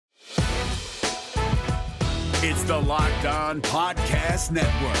It's the Locked On Podcast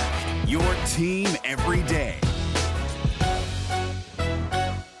Network, your team every day.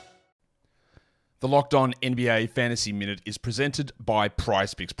 The Locked On NBA Fantasy Minute is presented by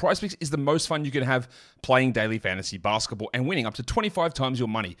PrizePicks. PrizePicks is the most fun you can have playing daily fantasy basketball and winning up to 25 times your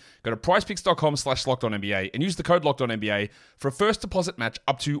money. Go to prizepicks.com/LockedOnNBA and use the code LockedOnNBA for a first deposit match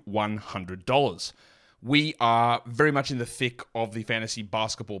up to $100. We are very much in the thick of the fantasy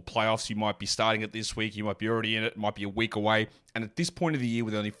basketball playoffs. You might be starting it this week. You might be already in it. It might be a week away. And at this point of the year,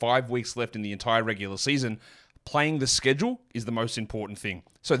 with only 5 weeks left in the entire regular season, playing the schedule is the most important thing.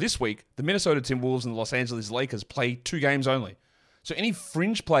 So this week, the Minnesota Timberwolves and the Los Angeles Lakers play 2 games only. So any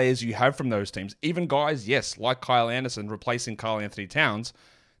fringe players you have from those teams, even guys, yes, like Kyle Anderson replacing Karl Anthony Towns,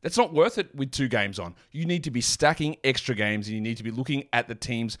 that's not worth it with 2 games on. You need to be stacking extra games, and you need to be looking at the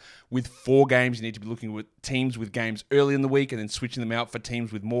teams with 4 games. You need to be looking at teams with games early in the week and then switching them out for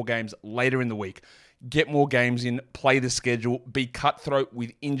teams with more games later in the week. Get more games in, play the schedule, be cutthroat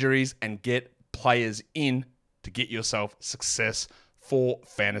with injuries, and get players in to get yourself success for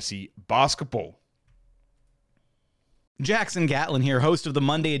fantasy basketball. Jackson Gatlin here, host of the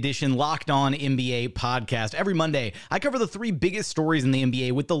Monday edition Locked On NBA podcast. Every Monday, I cover the 3 biggest stories in the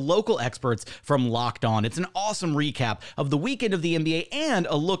NBA with the local experts from Locked On. It's an awesome recap of the weekend of the NBA and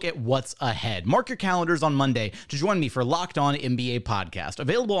a look at what's ahead. Mark your calendars on Monday to join me for Locked On NBA podcast,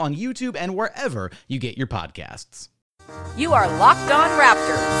 available on YouTube and wherever you get your podcasts. You are Locked On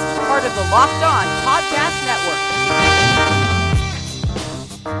Raptors, part of the Locked On Podcast Network.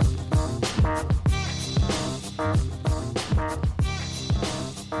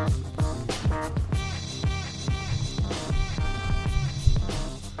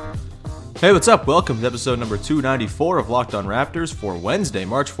 Hey, what's up? Welcome to episode number 294 of Locked On Raptors for Wednesday,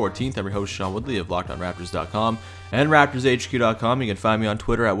 March 14th. I'm your host, Sean Woodley of LockedOnRaptors.com and RaptorsHQ.com. You can find me on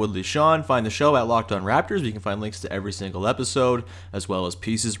Twitter at WoodleySean. Find the show at Locked On Raptors, where you can find links to every single episode, as well as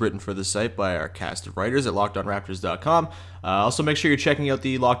pieces written for the site by our cast of writers at LockedOnRaptors.com. Also, make sure you're checking out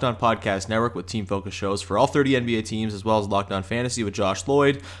the Locked On Podcast Network with team-focused shows for all 30 NBA teams, as well as Locked On Fantasy with Josh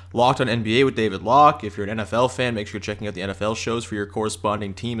Lloyd, Locked On NBA with David Locke. If you're an NFL fan, make sure you're checking out the NFL shows for your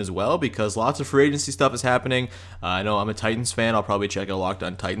corresponding team as well, because lots of free agency stuff is happening. I know I'm a Titans fan. I'll probably check out Locked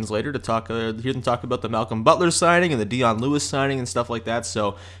On Titans later to hear them talk about the Malcolm Butler signing and the Dion Lewis signing and stuff like that.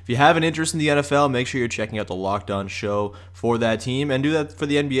 So if you have an interest in the NFL, make sure you're checking out the Locked On show for that team, and do that for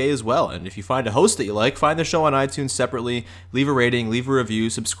the NBA as well. And if you find a host that you like, find the show on iTunes separately, leave a rating, leave a review,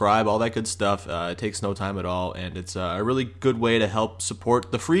 subscribe, all that good stuff. It takes no time at all, and it's a really good way to help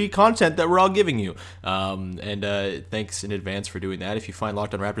support the free content that we're all giving you. Thanks in advance for doing that. If you find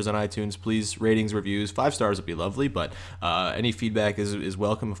Locked On Raptors on iTunes, please ratings, reviews, 5 stars would be lovely, but any feedback is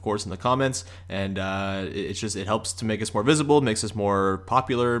welcome, of course, in the comments, and it helps to make us more visible, makes us more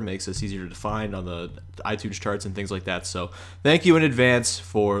popular, makes us easier to find on the iTunes charts and things like that. So thank you in advance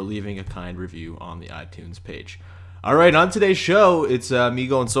for leaving a kind review on the iTunes page. All right, on today's show, it's me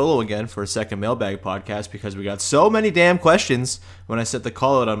going solo again for a second Mailbag podcast, because we got so many damn questions when I set the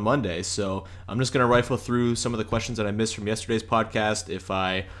call out on Monday. So I'm just going to rifle through some of the questions that I missed from yesterday's podcast. If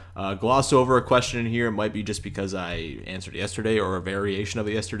I gloss over a question in here, it might be just because I answered it yesterday or a variation of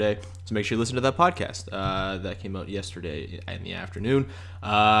it yesterday. So make sure you listen to that podcast that came out yesterday in the afternoon.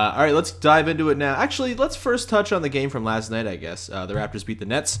 All right, let's dive into it now. Actually, let's first touch on the game from last night, I guess. The Raptors beat the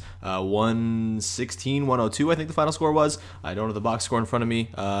Nets 116-102, I think the final score was. I don't have the box score in front of me.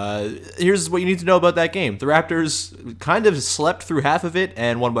 Here's what you need to know about that game. The Raptors kind of slept through half of it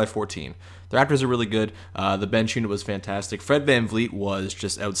and won by 14. The Raptors are really good. The bench unit was fantastic. Fred VanVleet was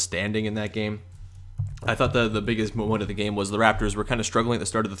just outstanding in that game. I thought the biggest moment of the game was the Raptors were kind of struggling at the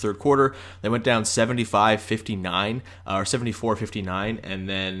start of the third quarter. They went down 75-59 or 74-59, and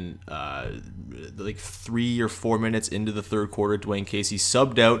then like 3 or 4 minutes into the third quarter, Dwayne Casey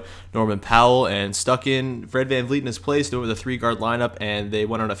subbed out Norman Powell and stuck in Fred VanVleet in his place, doing with a 3-guard lineup, and they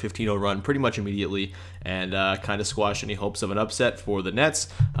went on a 15-0 run pretty much immediately, and kind of squashed any hopes of an upset for the Nets.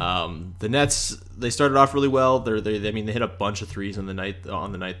 The Nets, they started off really well. They hit a bunch of threes on the night.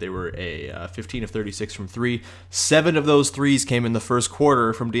 They were a 15 of 36 from 3. 7 of those threes came in the first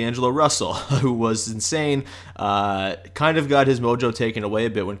quarter from D'Angelo Russell, who was insane. Kind of got his mojo taken away a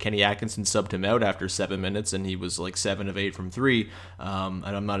bit when Kenny Atkinson subbed him out after 7 minutes, and he was like 7 of 8 from 3. And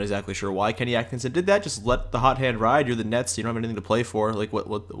I'm not exactly sure why Kenny Atkinson did that. Just let the hot hand ride. You're the Nets. You don't have anything to play for. Like,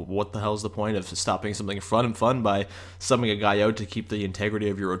 what the hell is the point of stopping something something fun by subbing a guy out to keep the integrity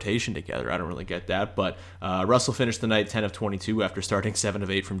of your rotation together. I don't really get that, but Russell finished the night 10 of 22 after starting 7 of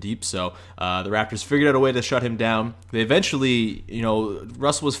 8 from deep, so the Raptors figured out a way to shut him down. They eventually,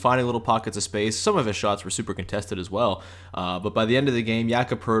 Russell was finding little pockets of space. Some of his shots were super contested as well, but by the end of the game,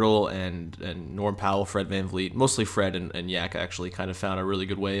 Jakob Poeltl and Norm Powell, Fred VanVleet, mostly Fred and Yak actually kind of found a really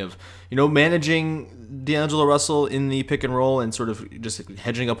good way of, managing D'Angelo Russell in the pick and roll and sort of just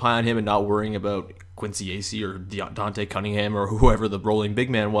hedging up high on him and not worrying about Quincy Acey or Dante Cunningham or whoever the rolling big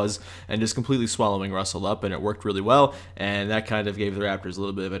man was, and just completely swallowing Russell up, and it worked really well, and that kind of gave the Raptors a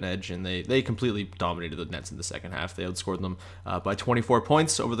little bit of an edge, and they completely dominated the Nets in the second half. They outscored them by 24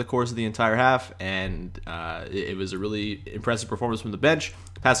 points over the course of the entire half, and it was a really impressive performance from the bench.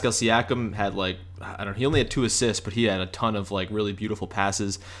 Pascal Siakam had he only had 2 assists, but he had a ton of really beautiful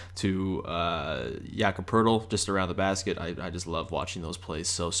passes to Jakob Poeltl just around the basket. I just love watching those plays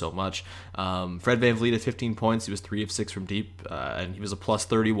so much. Fred VanVleet had 15 points. He was 3 of 6 from deep, and he was a plus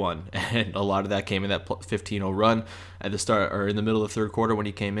 31, and a lot of that came in that 15-0 run at the start or in the middle of the third quarter when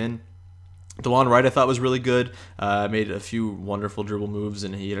he came in. DeLon Wright I thought was really good, made a few wonderful dribble moves,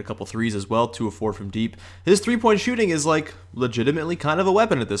 and he hit a couple threes as well, 2 of 4 from deep. His three-point shooting is legitimately kind of a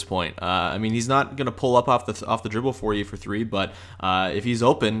weapon at this point. He's not going to pull up off the dribble for you for 3, but if he's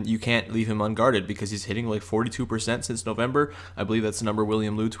open, you can't leave him unguarded because he's hitting 42% since November. I believe that's the number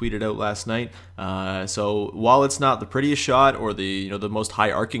William Liu tweeted out last night. So while it's not the prettiest shot or the most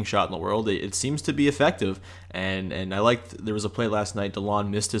high arcing shot in the world, it seems to be effective. And I liked there was a play last night. DeLon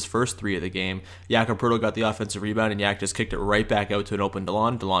missed his first 3 of the game. Jakob Poeltl got the offensive rebound, and Yak just kicked it right back out to an open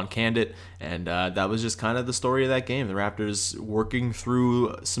DeLon. DeLon canned it, and that was just kind of the story of that game. The Raptors working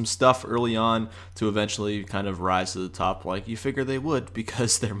through some stuff early on to eventually kind of rise to the top like you figure they would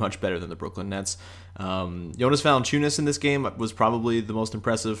because they're much better than the Brooklyn Nets. Jonas Valanciunas in this game was probably the most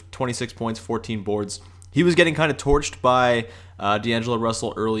impressive. 26 points, 14 boards. He was getting kind of torched by D'Angelo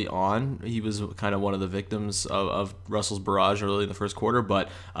Russell early on. He was kind of one of the victims of Russell's barrage early in the first quarter, but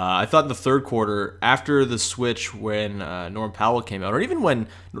I thought in the third quarter, after the switch when Norm Powell came out, or even when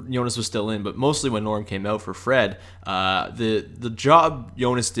Jonas was still in, but mostly when Norm came out for Fred, the job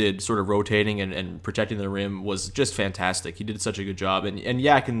Jonas did sort of rotating and protecting the rim was just fantastic. He did such a good job, and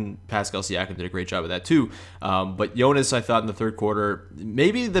Yak and Pascal Siakam did a great job of that too. But Jonas, I thought in the third quarter,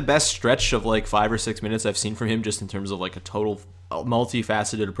 maybe the best stretch of 5 or 6 minutes I've seen from him just in terms of a total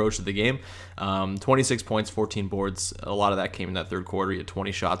multifaceted approach to the game. 26 points, 14 boards. A lot of that came in that third quarter. He had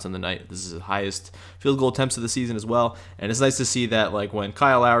 20 shots on the night. This is his highest field goal attempts of the season as well. And it's nice to see that when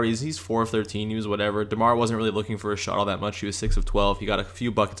Kyle Lowry's, he's 4 of 13, he was whatever. DeMar wasn't really looking for a shot all that much. He was 6 of 12. He got a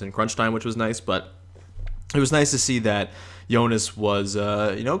few buckets in crunch time, which was nice, but it was nice to see that Jonas was,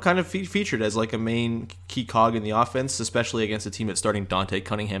 kind of featured as a main key cog in the offense, especially against a team that's starting Dante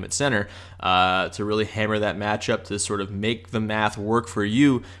Cunningham at center, to really hammer that matchup to sort of make the math work for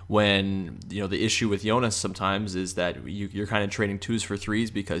you when, the issue with Jonas sometimes is that you're kind of trading 2s for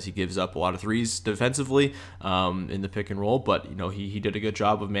 3s because he gives up a lot of 3s defensively in the pick and roll, but, he did a good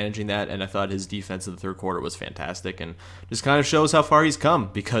job of managing that, and I thought his defense in the third quarter was fantastic and just kind of shows how far he's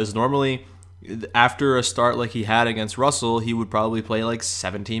come because normally after a start like he had against Russell, he would probably play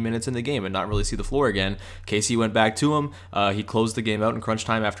 17 minutes in the game and not really see the floor again. Casey went back to him. He closed the game out in crunch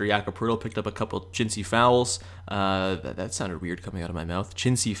time after Jakob Poeltl picked up a couple chintzy fouls. That sounded weird coming out of my mouth.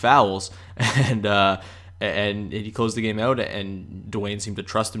 Chintzy fouls. And he closed the game out, and Dwayne seemed to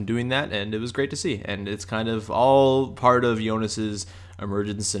trust him doing that, and it was great to see. And it's kind of all part of Jonas's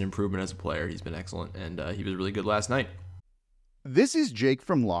emergence and improvement as a player. He's been excellent, and he was really good last night. This is Jake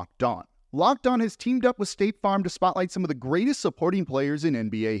from Locked On. Locked On has teamed up with State Farm to spotlight some of the greatest supporting players in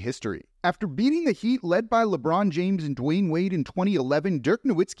NBA history. After beating the Heat led by LeBron James and Dwayne Wade in 2011, Dirk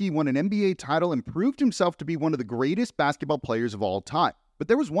Nowitzki won an NBA title and proved himself to be one of the greatest basketball players of all time. But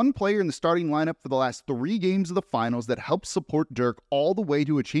there was one player in the starting lineup for the last 3 games of the finals that helped support Dirk all the way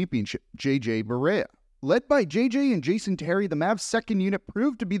to a championship, JJ Barea. Led by JJ and Jason Terry, the Mavs' second unit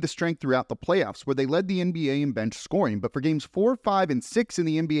proved to be the strength throughout the playoffs, where they led the NBA in bench scoring. But for games 4, 5, and 6 in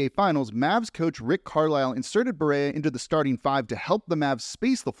the NBA Finals, Mavs coach Rick Carlisle inserted Barea into the starting 5 to help the Mavs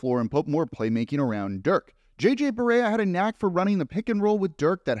space the floor and put more playmaking around Dirk. JJ Barea had a knack for running the pick and roll with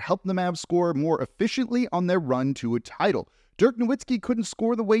Dirk that helped the Mavs score more efficiently on their run to a title. Dirk Nowitzki couldn't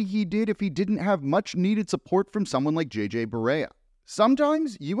score the way he did if he didn't have much needed support from someone like JJ Barea.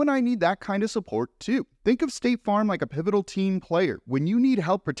 Sometimes you and I need that kind of support too. Think of State Farm like a pivotal team player. When you need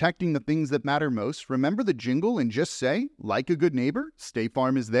help protecting the things that matter most, remember the jingle and just say, like a good neighbor, State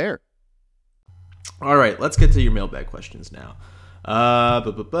Farm is there. All right, let's get to your mailbag questions now.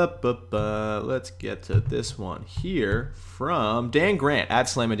 Let's get to this one here from Dan Grant at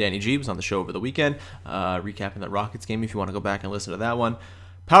Slam and Danny G. Was on the show over the weekend, recapping that Rockets game. If you want to go back and listen to that one.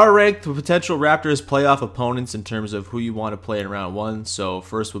 Power rank the potential Raptors playoff opponents in terms of who you want to play in round one. So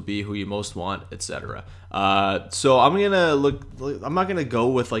first would be who you most want, etc. So I'm not gonna go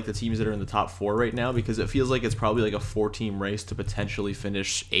with like the teams that are in the top 4 right now because it feels like it's probably like a 4-team race to potentially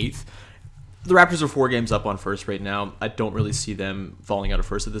finish 8th. The Raptors are 4 games up on first right now. I don't really see them falling out of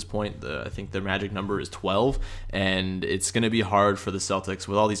first at this point. I think their magic number is 12, and it's going to be hard for the Celtics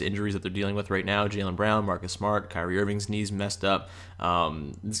with all these injuries that they're dealing with right now. Jaylen Brown, Marcus Smart, Kyrie Irving's knees messed up,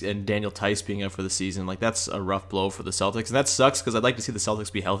 and Daniel Tice being out for the season. Like, that's a rough blow for the Celtics, and that sucks because I'd like to see the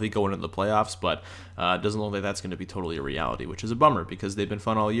Celtics be healthy going into the playoffs, but it doesn't look like that's going to be totally a reality, which is a bummer because they've been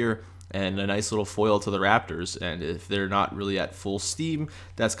fun all year and a nice little foil to the Raptors, and if they're not really at full steam,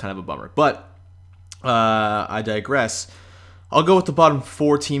 that's kind of a bummer. But I digress. I'll go with the bottom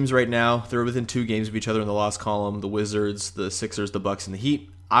 4 teams right now. They're within 2 games of each other in the loss column. The Wizards, the Sixers, the Bucks, and the Heat.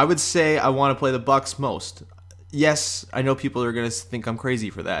 I would say I want to play the Bucks most. Yes, I know people are going to think I'm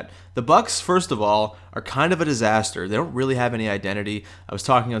crazy for that. The Bucks, first of all, are kind of a disaster. They don't really have any identity. I was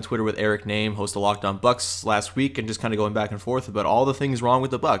talking on Twitter with Eric Name, host of Locked On Bucks, last week, and just kind of going back and forth about all the things wrong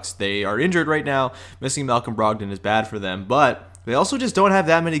with the Bucks. They are injured right now. Missing Malcolm Brogdon is bad for them, but they also just don't have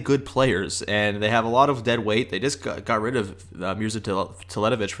that many good players, and they have a lot of dead weight. They just got rid of Mirza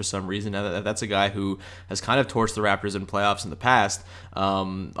Teletovic for some reason. Now, that's a guy who has kind of torched the Raptors in playoffs in the past.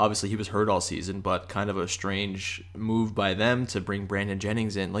 Obviously, he was hurt all season, but kind of a strange move by them to bring Brandon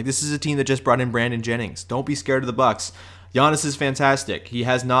Jennings in. Like, this is a team that just brought in Brandon Jennings. Don't be scared of the Bucks. Giannis is fantastic. He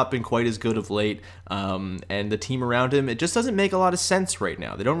has not been quite as good of late, and the team around him, it just doesn't make a lot of sense right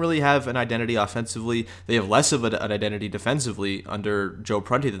now. They don't really have an identity offensively. They have less of an identity defensively under Joe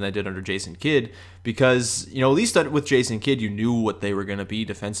Prunty than they did under Jason Kidd because, you know, at least with Jason Kidd, you knew what they were going to be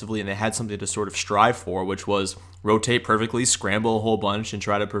defensively, and they had something to sort of strive for, which was rotate perfectly, scramble a whole bunch, and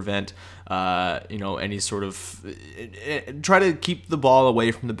try to prevent, any sort of try to keep the ball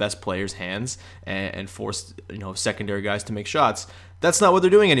away from the best players' hands and force, secondary guys to make shots. That's not what they're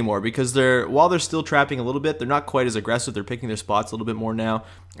doing anymore because while they're still trapping a little bit, they're not quite as aggressive. They're picking their spots a little bit more now,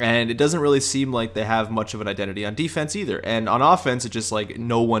 and it doesn't really seem like they have much of an identity on defense either. And on offense, it's just like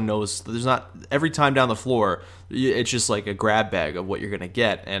no one knows. There's not every time down the floor, it's just like a grab bag of what you're going to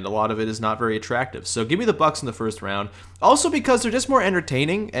get, and a lot of it is not very attractive. So give me the Bucks in the first round. Also because they're just more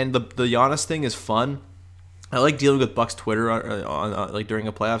entertaining, and the Giannis thing is fun. I like dealing with Bucks Twitter on during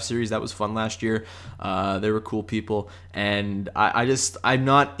a playoff series. That was fun last year. They were cool people, and I'm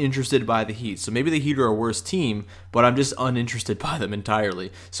not interested by the Heat. So maybe the Heat are a worse team, but I'm just uninterested by them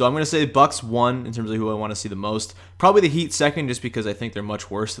entirely. So I'm going to say Bucks 1 in terms of who I want to see the most. Probably the Heat 2nd, just because I think they're much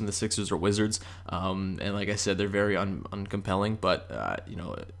worse than the Sixers or Wizards. And like I said, they're very uncompelling. But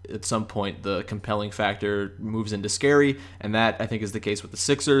at some point the compelling factor moves into scary, and that I think is the case with the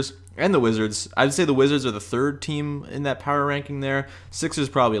Sixers and the Wizards. I'd say the Wizards are the 3rd team in that power ranking there. Sixers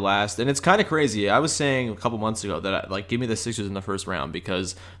probably last, and it's kind of crazy. I was saying a couple months ago that give me the Sixers in the first round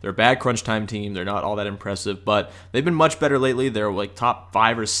because they're a bad crunch time team. They're not all that impressive, but they've been much better lately. They're like top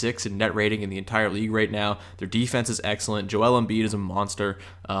 5 or 6 in net rating in the entire league right now. Their defense is excellent. Joel Embiid is a monster,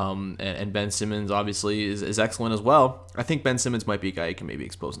 and Ben Simmons obviously is excellent as well. I think Ben Simmons might be a guy you can maybe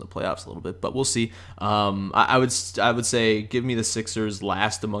expose in the playoffs a little bit, but we'll see. I would say give me the Sixers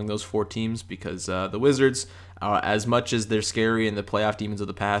last among those 4 teams because the Wizards, as much as they're scary and the playoff demons of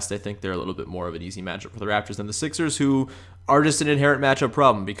the past, I think they're a little bit more of an easy matchup for the Raptors than the Sixers, who are just an inherent matchup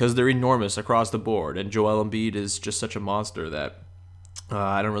problem because they're enormous across the board, and Joel Embiid is just such a monster that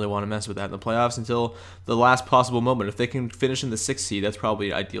I don't really want to mess with that in the playoffs until the last possible moment. If they can finish in the 6th seed, that's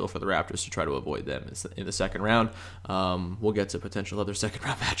probably ideal for the Raptors to try to avoid them in the second round. We'll get to potential other second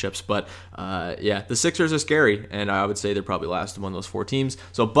round matchups, but the Sixers are scary, and I would say they're probably last among those 4 teams.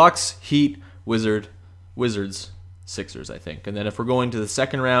 So Bucks, Heat, Wizards, Sixers, I think. And then if we're going to the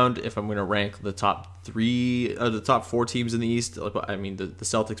second round, if I'm going to rank the top 4 teams in the East, I mean the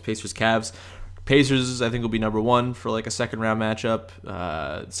Celtics, Pacers, Cavs. Pacers, I think, will be number 1 for like a second round matchup.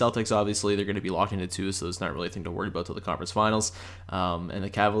 Celtics, obviously, they're going to be locked into 2, so it's not really a thing to worry about till the conference finals. And the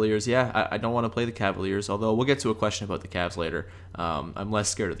Cavaliers, I don't want to play the Cavaliers, although we'll get to a question about the Cavs later. I'm less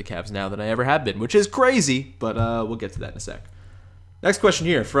scared of the Cavs now than I ever have been, which is crazy, but we'll get to that in a sec. Next question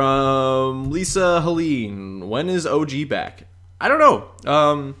here from Lisa Helene. When is OG back? I don't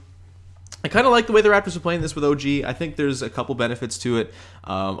know. I kind of like the way the Raptors are playing this with OG. I think there's a couple benefits to it.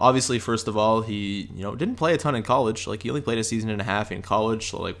 Obviously, first of all, he didn't play a ton in college. Like, he only played a season and a half in college,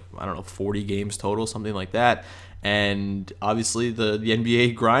 so like, I don't know, 40 games total, something like that. And obviously, the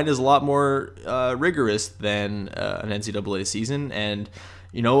NBA grind is a lot more rigorous than an NCAA season. And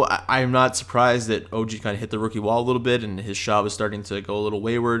I'm not surprised that OG kind of hit the rookie wall a little bit, and his shot was starting to go a little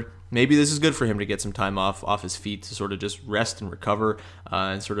wayward. Maybe this is good for him to get some time off his feet to sort of just rest and recover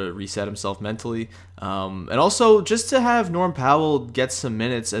and sort of reset himself mentally. And also just to have Norm Powell get some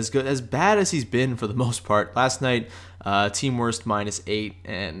minutes, as bad as he's been for the most part. Last night, team worst -8,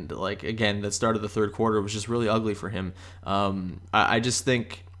 and like, again, the start of the third quarter was just really ugly for him. I just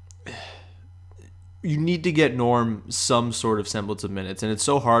think you need to get Norm some sort of semblance of minutes, and it's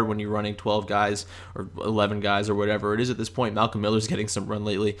so hard when you're running 12 guys or 11 guys or whatever it is at this point. Malcolm Miller's getting some run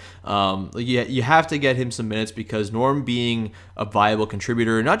lately. You have to get him some minutes, because Norm being a viable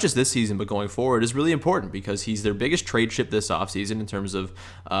contributor, not just this season but going forward, is really important, because he's their biggest trade chip this offseason in terms of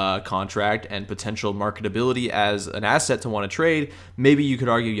contract and potential marketability as an asset to want to trade. Maybe you could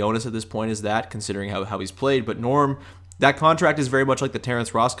argue Jonas at this point is that, considering how he's played, but Norm, that contract is very much like the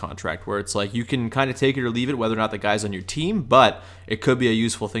Terrence Ross contract, where it's like you can kind of take it or leave it whether or not the guy's on your team, but it could be a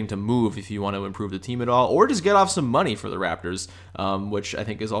useful thing to move if you want to improve the team at all, or just get off some money for the Raptors, which I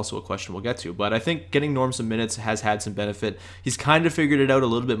think is also a question we'll get to. But I think getting Norm some minutes has had some benefit. He's kind of figured it out a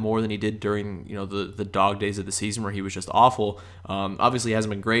little bit more than he did during the dog days of the season where he was just awful. Obviously, he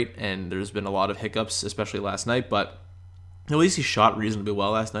hasn't been great, and there's been a lot of hiccups, especially last night, but at least he shot reasonably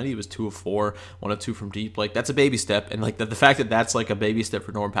well last night. He was 2 of 4, 1 of 2 from deep. Like, that's a baby step, and like the fact that that's like a baby step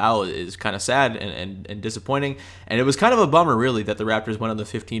for Norm Powell is kind of sad and disappointing. And it was kind of a bummer, really, that the Raptors went on the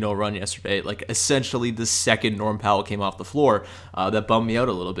 15-0 run yesterday. Like, essentially the second Norm Powell came off the floor. That bummed me out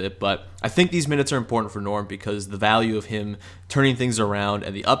a little bit, but I think these minutes are important for Norm, because the value of him turning things around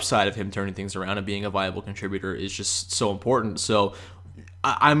and the upside of him turning things around and being a viable contributor is just so important. So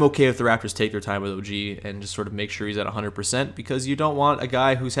I'm okay if the Raptors take their time with OG and just sort of make sure he's at 100%, because you don't want a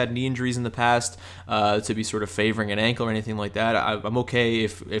guy who's had knee injuries in the past to be sort of favoring an ankle or anything like that. I'm okay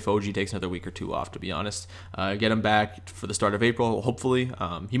if OG takes another week or 2 off, to be honest. Get him back for the start of April, hopefully.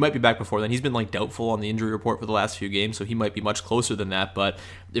 He might be back before then. He's been like doubtful on the injury report for the last few games, so he might be much closer than that. But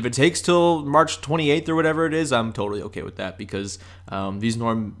if it takes till March 28th or whatever it is, I'm totally okay with that, because these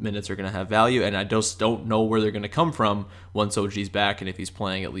Norm minutes are going to have value, and I just don't know where they're going to come from once OG's back, and if he's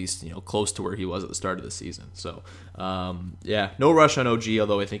playing at least close to where he was at the start of the season. So no rush on OG,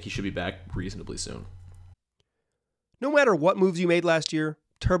 although I think he should be back reasonably soon. No matter what moves you made last year,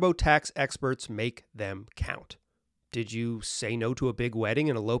 TurboTax experts make them count. Did you say no to a big wedding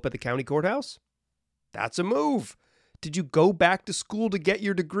and elope at the county courthouse? That's a move. Did you go back to school to get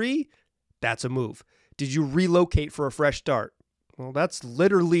your degree? That's a move. Did you relocate for a fresh start? Well, that's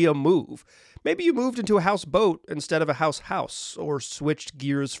literally a move. Maybe you moved into a houseboat instead of a house, or switched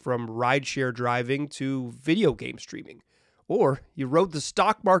gears from rideshare driving to video game streaming. Or you rode the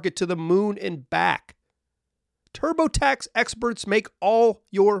stock market to the moon and back. TurboTax experts make all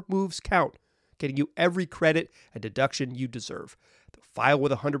your moves count, getting you every credit and deduction you deserve. They'll file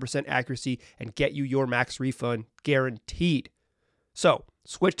with 100% accuracy and get you your max refund guaranteed. So,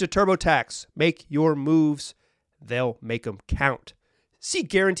 switch to TurboTax. Make your moves. They'll make them count. See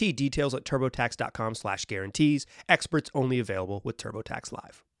guarantee details at turbotax.com/guarantees. Experts only available with TurboTax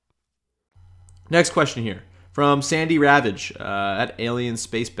Live. Next question here from Sandy Ravage at Alien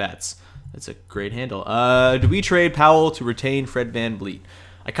Space Bats. That's a great handle. Do we trade Powell to retain Fred VanVleet?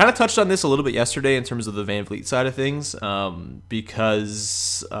 I kind of touched on this a little bit yesterday in terms of the VanVleet side of things,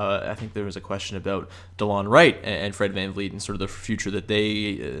 because I think there was a question about DeLon Wright and Fred VanVleet and sort of the future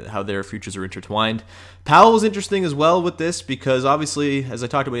that how their futures are intertwined. Powell was interesting as well with this, because obviously, as I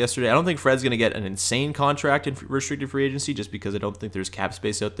talked about yesterday, I don't think Fred's going to get an insane contract in restricted free agency, just because I don't think there's cap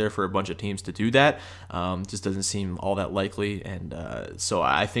space out there for a bunch of teams to do that. Just doesn't seem all that likely, and so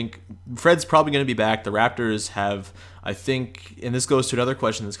I think Fred's probably going to be back. The Raptors have, I think, and this goes to another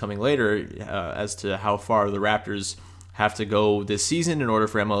question that's coming later, as to how far the Raptors have to go this season in order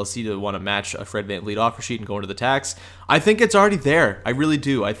for MLSE to want to match a Fred VanVleet offer sheet and go into the tax. I think it's already there. I really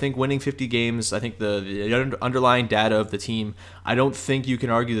do. I think winning 50 games, I think the underlying data of the team, I don't think you can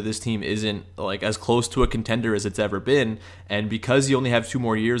argue that this team isn't like as close to a contender as it's ever been. And because you only have 2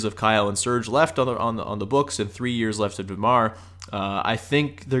 more years of Kyle and Serge left on the books and 3 years left of DeMar, I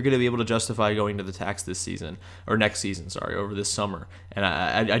think they're going to be able to justify going to the tax this season, or next season, over this summer. And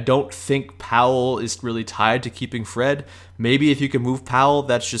I don't think Powell is really tied to keeping Fred. Maybe if you can move Powell,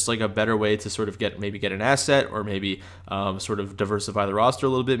 that's just like a better way to sort of get an asset, or maybe sort of diversify the roster a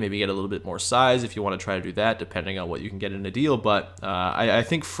little bit, maybe get a little bit more size if you want to try to do that, depending on what you can get in a deal. But I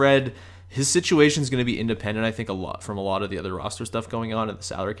think Fred his situation is going to be independent, I think, a lot from a lot of the other roster stuff going on and the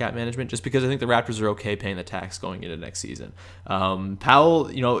salary cap management, just because I think the Raptors are okay paying the tax going into next season. Powell,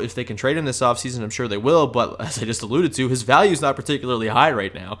 if they can trade him this offseason, I'm sure they will, but as I just alluded to, his value is not particularly high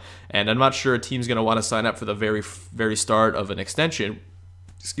right now, and I'm not sure a team's going to want to sign up for the very, very start of an extension.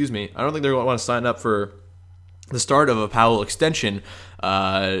 Excuse me. I don't think they're going to want to sign up for the start of a Powell extension,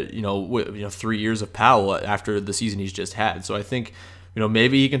 3 years of Powell after the season he's just had. So I think,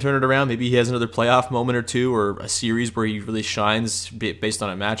 maybe he can turn it around. Maybe he has another playoff moment or two, or a series where he really shines based on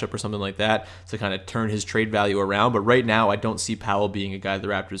a matchup or something like that to kind of turn his trade value around. But right now, I don't see Powell being a guy the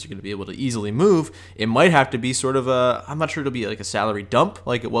Raptors are going to be able to easily move. It might have to be sort of I'm not sure it'll be like a salary dump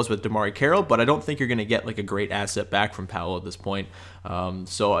like it was with DeMarre Carroll, but I don't think you're going to get like a great asset back from Powell at this point.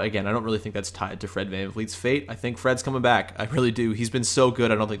 So again, I don't really think that's tied to Fred VanVleet's fate. I think Fred's coming back. I really do. He's been so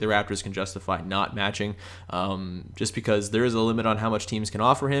good. I don't think the Raptors can justify not matching, just because there is a limit on how much teams can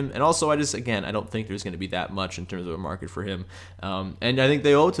offer him. And also, I don't think there's going to be that much in terms of a market for him. And I think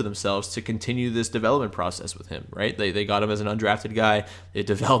they owe it to themselves to continue this development process with him, right? They got him as an undrafted guy. They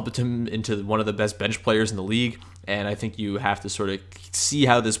developed him into one of the best bench players in the league. And I think you have to sort of see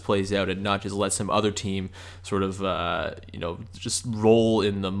how this plays out and not just let some other team sort of, just roll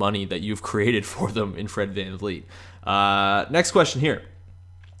in the money that you've created for them in Fred VanVleet. Next question here.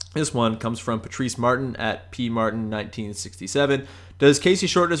 This one comes from Patrice Martin at PMartin1967. Does Casey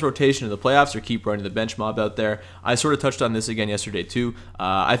shorten his rotation in the playoffs or keep running the bench mob out there? I sort of touched on this again yesterday too.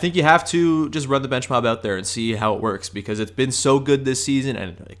 I think you have to just run the bench mob out there and see how it works, because it's been so good this season,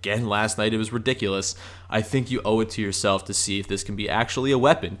 and again last night it was ridiculous. I think you owe it to yourself to see if this can be actually a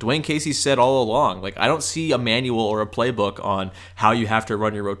weapon. Dwayne Casey said all along, I don't see a manual or a playbook on how you have to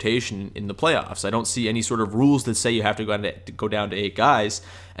run your rotation in the playoffs. I don't see any sort of rules that say you have to go down to 8 guys.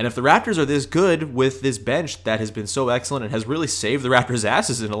 And if the Raptors are this good with this bench that has been so excellent and has really saved the Raptors'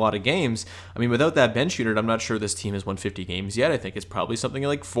 asses in a lot of games, I mean, without that bench unit, I'm not sure this team has won 50 games yet. I think it's probably something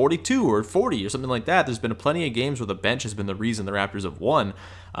like 42 or 40 or something like that. There's been plenty of games where the bench has been the reason the Raptors have won.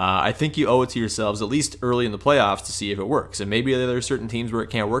 I think you owe it to yourselves, at least early in the playoffs, to see if it works. And maybe there are certain teams where it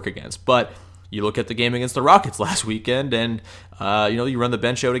can't work against. But you look at the game against the Rockets last weekend, and you run the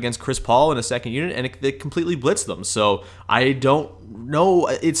bench out against Chris Paul in a second unit, and it completely blitzed them. So I don't know.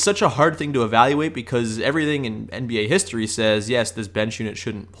 It's such a hard thing to evaluate, because everything in NBA history says, yes, this bench unit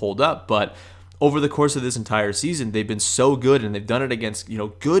shouldn't hold up. But over the course of this entire season, they've been so good, and they've done it against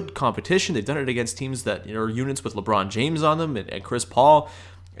good competition. They've done it against teams that are units with LeBron James on them and Chris Paul.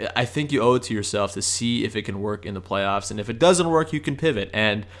 I think you owe it to yourself to see if it can work in the playoffs. And if it doesn't work, you can pivot.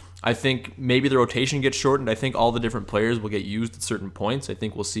 And I think maybe the rotation gets shortened. I think all the different players will get used at certain points. I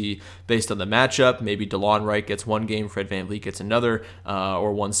think we'll see, based on the matchup, maybe DeLon Wright gets one game, Fred VanVleet gets another,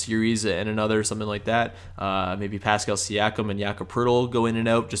 or one series and another, something like that. Maybe Pascal Siakam and Jakob Poeltl go in and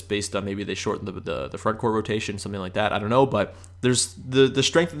out, just based on maybe they shorten the front court rotation, something like that. I don't know, but there's the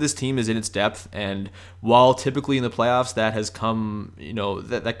strength of this team is in its depth, and while typically in the playoffs that has come,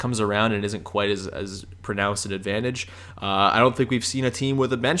 that comes around and isn't quite as pronounced an advantage, I don't think we've seen a team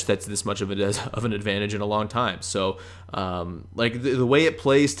with a bench that's this much of an advantage in a long time. So the way it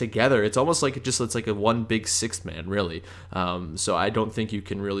plays together, it's almost like it's like a one big sixth man, really. So I don't think you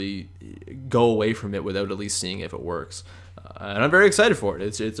can really go away from it without at least seeing if it works. And I'm very excited for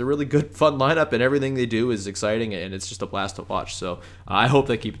it. It's a really good, fun lineup, and everything they do is exciting, and it's just a blast to watch. So I hope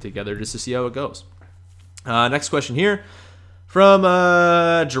they keep it together just to see how it goes. Next question here. From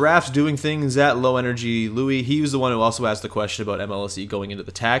Giraffes Doing Things at Low Energy Louis. He was the one who also asked the question about MLSE going into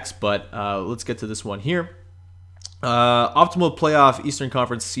the tax, but let's get to this one here. Optimal playoff Eastern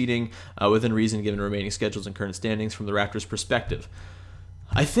Conference seeding within reason given remaining schedules and current standings from the Raptors' perspective.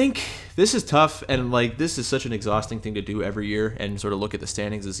 I think this is tough, and this is such an exhausting thing to do every year and sort of look at the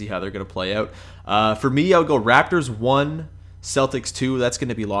standings and see how they're going to play out. For me, I would go Raptors 1, Celtics 2. That's going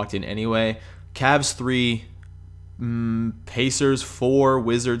to be locked in anyway. Cavs 3. Pacers 4,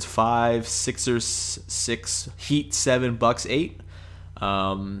 Wizards 5, Sixers 6, Heat 7, Bucks 8.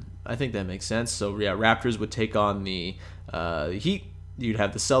 I think that makes sense. So yeah, Raptors would take on the Heat. You'd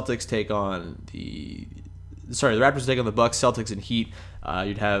have the Celtics take on the Raptors take on the Bucks, Celtics, and Heat.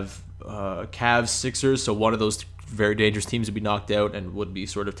 You'd have Cavs, Sixers. So one of those very dangerous teams would be knocked out and would be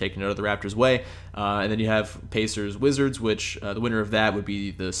sort of taken out of the Raptors' way. And then you have Pacers, Wizards, which the winner of that would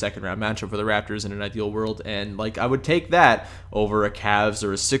be the second round matchup for the Raptors in an ideal world. And I would take that over a Cavs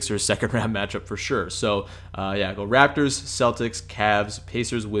or a Sixers second round matchup for sure. So go Raptors, Celtics, Cavs,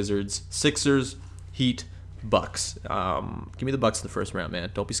 Pacers, Wizards, Sixers, Heat, Bucks. Give me the Bucks in the first round, man.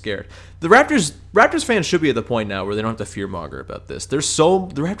 Don't be scared. The Raptors fans should be at the point now where they don't have to fearmonger about this. The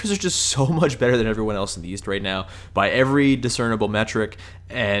Raptors are just so much better than everyone else in the East right now by every discernible metric,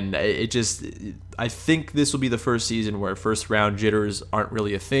 and I think this will be the first season where first round jitters aren't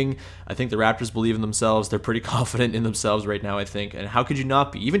really a thing. I think the Raptors believe in themselves. They're pretty confident in themselves right now, I think. And how could you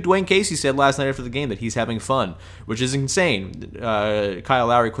not be? Even Dwayne Casey said last night after the game that he's having fun, which is insane. Kyle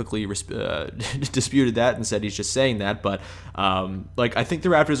Lowry quickly disputed that and said he's just saying that. But I think the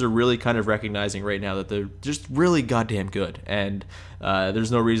Raptors are really kind of recognizing right now that they're just really goddamn good. And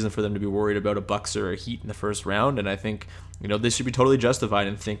there's no reason for them to be worried about a Bucks or a Heat in the first round. And I think they should be totally justified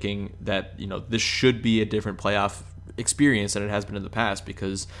in thinking that this should be a different playoff experience than it has been in the past,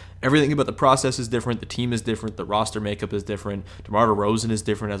 because everything about the process is different, the team is different, the roster makeup is different, DeMar DeRozan is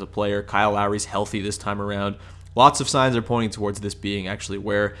different as a player, Kyle Lowry's healthy this time around. Lots of signs are pointing towards this being actually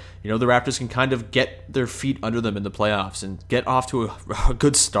where the Raptors can kind of get their feet under them in the playoffs and get off to a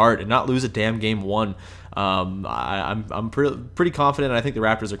good start and not lose a damn game one. I'm pretty confident, and I think the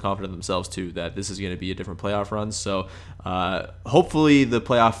Raptors are confident themselves too that this is going to be a different playoff run. So hopefully the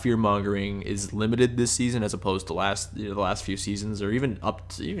playoff fear mongering is limited this season as opposed to the last few seasons, or even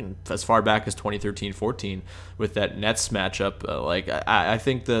even as far back as 2013-14 with that Nets matchup. I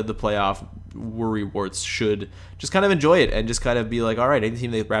think the playoff worry warts should just kind of enjoy it and just kind of be like, all right, any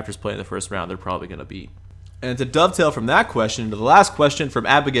team the Raptors play in the first round, they're probably going to beat. And to dovetail from that question to the last question from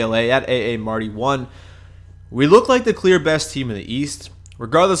Abigail A at AA Marty 1. We look like the clear best team in the East,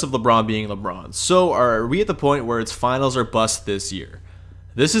 regardless of LeBron being LeBron. So are we at the point where it's finals or bust this year?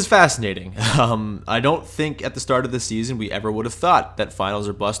 This is fascinating. I don't think at the start of the season we ever would have thought that finals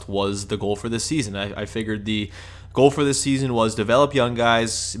or bust was the goal for this season. I figured the goal for this season was develop young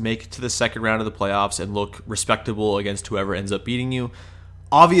guys, make it to the second round of the playoffs, and look respectable against whoever ends up beating you.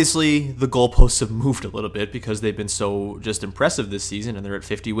 Obviously, the goalposts have moved a little bit because they've been so just impressive this season, and they're at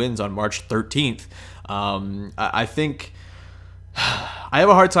 50 wins on March 13th. I think I have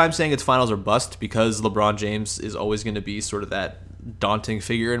a hard time saying it's finals or bust because LeBron James is always going to be sort of that daunting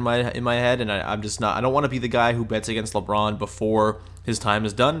figure in my head, and I'm just not. I don't want to be the guy who bets against LeBron before his time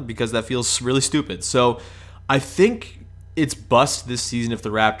is done because that feels really stupid. So I think it's bust this season if the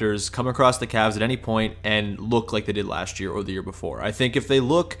Raptors come across the Cavs at any point and look like they did last year or the year before. I think if they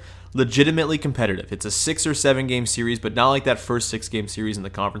look legitimately competitive, it's a 6 or 7 game series, but not like that first 6 game series in the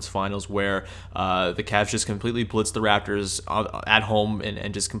conference finals where the Cavs just completely blitzed the Raptors at home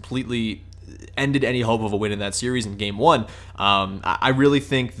and just completely ended any hope of a win in that series in game 1. I really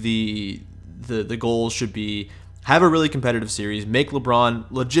think the goal should be have a really competitive series, make LeBron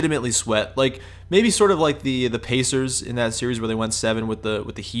legitimately sweat, like maybe sort of like the Pacers in that series where they went 7 with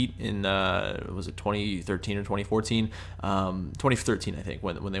the Heat in was it 2013 or 2014? 2013, I think,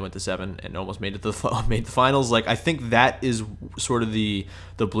 when they went to 7 and almost made the finals. Like I think that is sort of the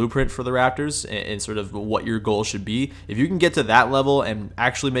blueprint for the Raptors and sort of what your goal should be. If you can get to that level and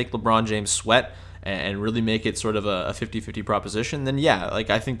actually make LeBron James sweat and really make it sort of a 50-50 proposition, then yeah, like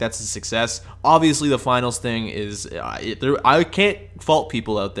I think that's a success. Obviously, the finals thing is, I can't fault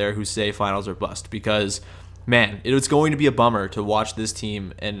people out there who say finals are bust because, man, it's going to be a bummer to watch this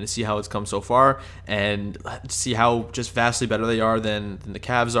team and see how it's come so far and see how just vastly better they are than the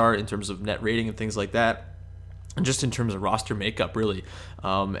Cavs are in terms of net rating and things like that. And just in terms of roster makeup, really.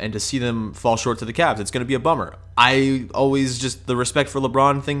 And to see them fall short to the Cavs, it's going to be a bummer. I always just, the respect for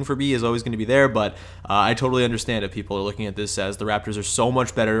LeBron thing for me is always going to be there, but I totally understand if people are looking at this as the Raptors are so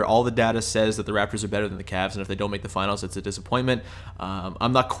much better. All the data says that the Raptors are better than the Cavs, and if they don't make the finals, it's a disappointment.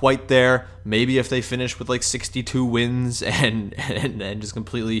 I'm not quite there. Maybe if they finish with like 62 wins and just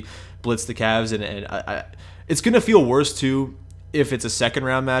completely blitz the Cavs, and it's going to feel worse too if it's a second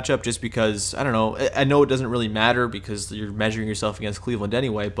round matchup, just because, I don't know, I know it doesn't really matter because you're measuring yourself against Cleveland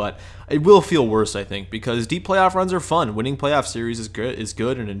anyway, but it will feel worse, I think, because deep playoff runs are fun. Winning playoff series is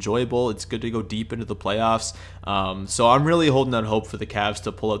good and enjoyable. It's good to go deep into the playoffs. So I'm really holding out hope for the Cavs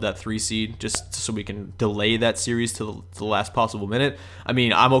to pull out that 3 seed just so we can delay that series to the last possible minute. I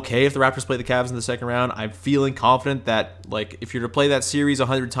mean, I'm okay if the Raptors play the Cavs in the second round. I'm feeling confident that, like, if you're to play that series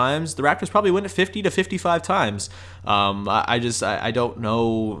 100 times, the Raptors probably win it 50 to 55 times. I don't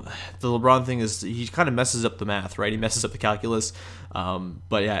know. The LeBron thing is, he kind of messes up the math, right? He messes up the calculus.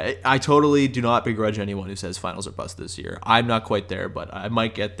 But yeah, I totally do not begrudge anyone who says finals are bust this year. I'm not quite there, but I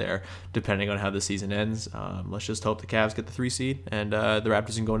might get there depending on how the season ends. Let's just hope the Cavs get the 3 seed and the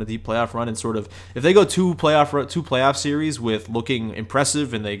Raptors can go on a deep playoff run and sort of, if they go two playoff series with looking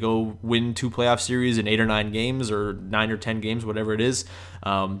impressive and they go win 2 playoff series in 8 or 9 games or 9 or 10 games, whatever it is,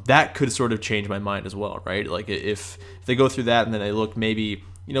 that could sort of change my mind as well, right? Like if they go through that and then they look maybe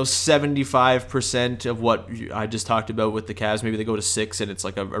 75% of what I just talked about with the Cavs. Maybe they go to 6 and it's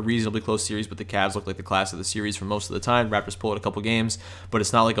like a reasonably close series, but the Cavs look like the class of the series for most of the time. Raptors pull out a couple games, but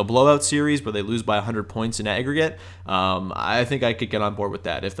it's not like a blowout series where they lose by 100 points in aggregate. I think I could get on board with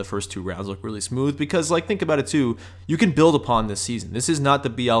that if the first 2 rounds look really smooth, because think about it too, you can build upon this season. This is not the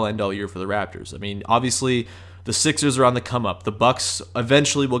be-all end-all year for the Raptors. I mean, obviously the Sixers are on the come up. The Bucks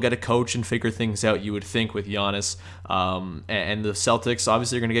eventually will get a coach and figure things out, you would think, with Giannis. And the Celtics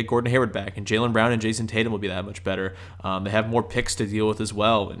obviously are going to get Gordon Hayward back, and Jaylen Brown and Jason Tatum will be that much better. They have more picks to deal with as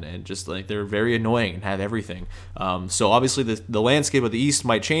well, and just they're very annoying and have everything. So obviously the landscape of the East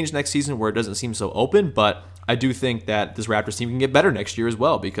might change next season where it doesn't seem so open, but I do think that this Raptors team can get better next year as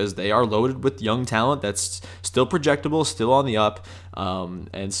well, because they are loaded with young talent that's still projectable, still on the up.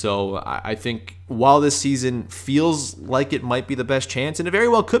 And so I think while this season feels like it might be the best chance, and it very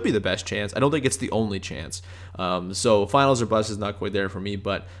well could be the best chance, I don't think it's the only chance. So finals or bust is not quite there for me,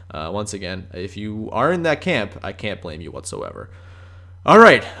 but once again, if you are in that camp, I can't blame you whatsoever. All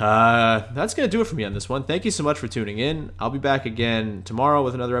right, that's going to do it for me on this one. Thank you so much for tuning in. I'll be back again tomorrow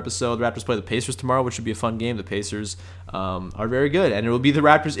with another episode. The Raptors play the Pacers tomorrow, which should be a fun game. The Pacers are very good, and it will be the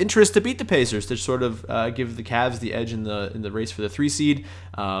Raptors' interest to beat the Pacers to sort of give the Cavs the edge in the race for the 3 seed.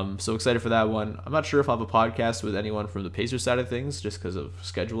 So excited for that one. I'm not sure if I'll have a podcast with anyone from the Pacers side of things, just because of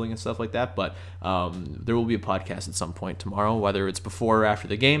scheduling and stuff like that, but there will be a podcast at some point tomorrow, whether it's before or after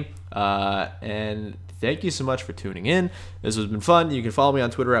the game. And thank you so much for tuning in. This has been fun. You can follow me on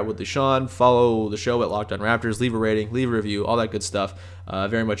Twitter at WoodleySean. Follow the show at Locked On Raptors. Leave a rating, leave a review, all that good stuff.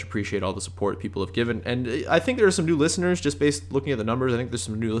 Very much appreciate all the support people have given. And I think there are some new listeners, just based looking at the numbers. I think there's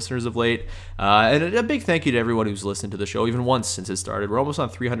some new listeners of late. And a big thank you to everyone who's listened to the show, even once since it started. We're almost on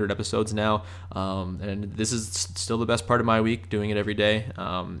 300 episodes now. And this is still the best part of my week, doing it every day.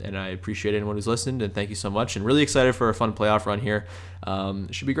 And I appreciate anyone who's listened, and thank you so much. And really excited for a fun playoff run here.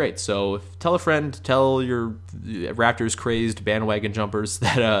 It should be great. So tell a friend, tell your Raptors crazed bandwagon jumpers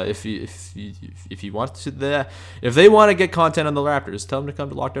that if you want to, if they want to get content on the Raptors, tell them to come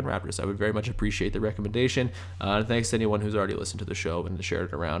to Locked On Raptors. I would very much appreciate the recommendation. And thanks to anyone who's already listened to the show and shared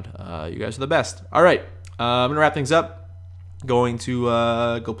it around. You guys are the best. All right, I'm gonna wrap things up. Going to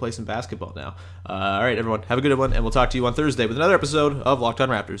go play some basketball now. All right, everyone, have a good one, and we'll talk to you on Thursday with another episode of Locked On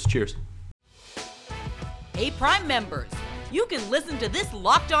Raptors. Cheers. Hey, Prime members, you can listen to this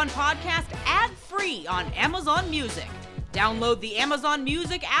Locked On podcast ad-free on Amazon Music. Download the Amazon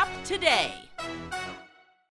Music app today.